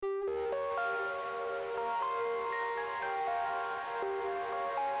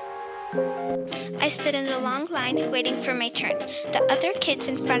I stood in the long line waiting for my turn. The other kids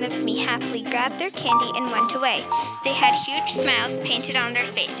in front of me happily grabbed their candy and went away. They had huge smiles painted on their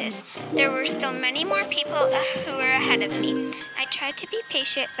faces. There were still many more people who were ahead of me. I tried to be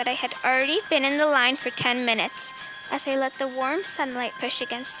patient, but I had already been in the line for 10 minutes. As I let the warm sunlight push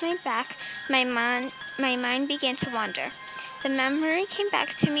against my back, my mind began to wander. The memory came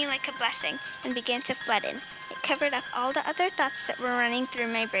back to me like a blessing and began to flood in. It covered up all the other thoughts that were running through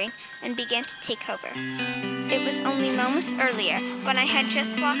my brain and began to take over. It was only moments earlier, when I had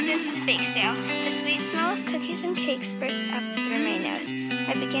just walked into the bake sale. The sweet smell of cookies and cakes burst up through my nose.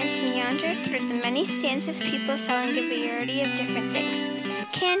 I began to meander through the many stands of people selling a variety of different things.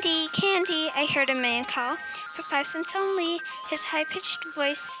 "Candy, candy," I heard a man call. "For 5 cents only." His high-pitched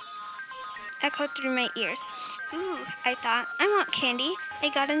voice echoed through my ears. "Ooh," I thought, "I want candy." I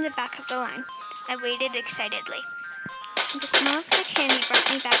got in the back of the line. I waited excitedly. The smell of the candy brought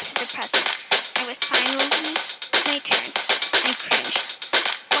me back to the present. I was finally my turn. I cringed.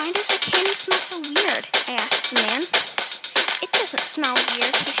 "Why does the candy smell so weird?" I asked the man. "It doesn't smell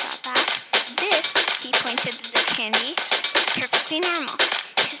weird," he shot back. "This," he pointed to the candy, "is perfectly normal."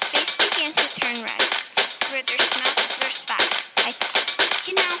 His face began to turn red. "Where there's smoke, there's fire," I thought.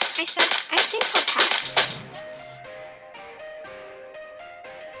 "You know," I said, "I think I'll pass."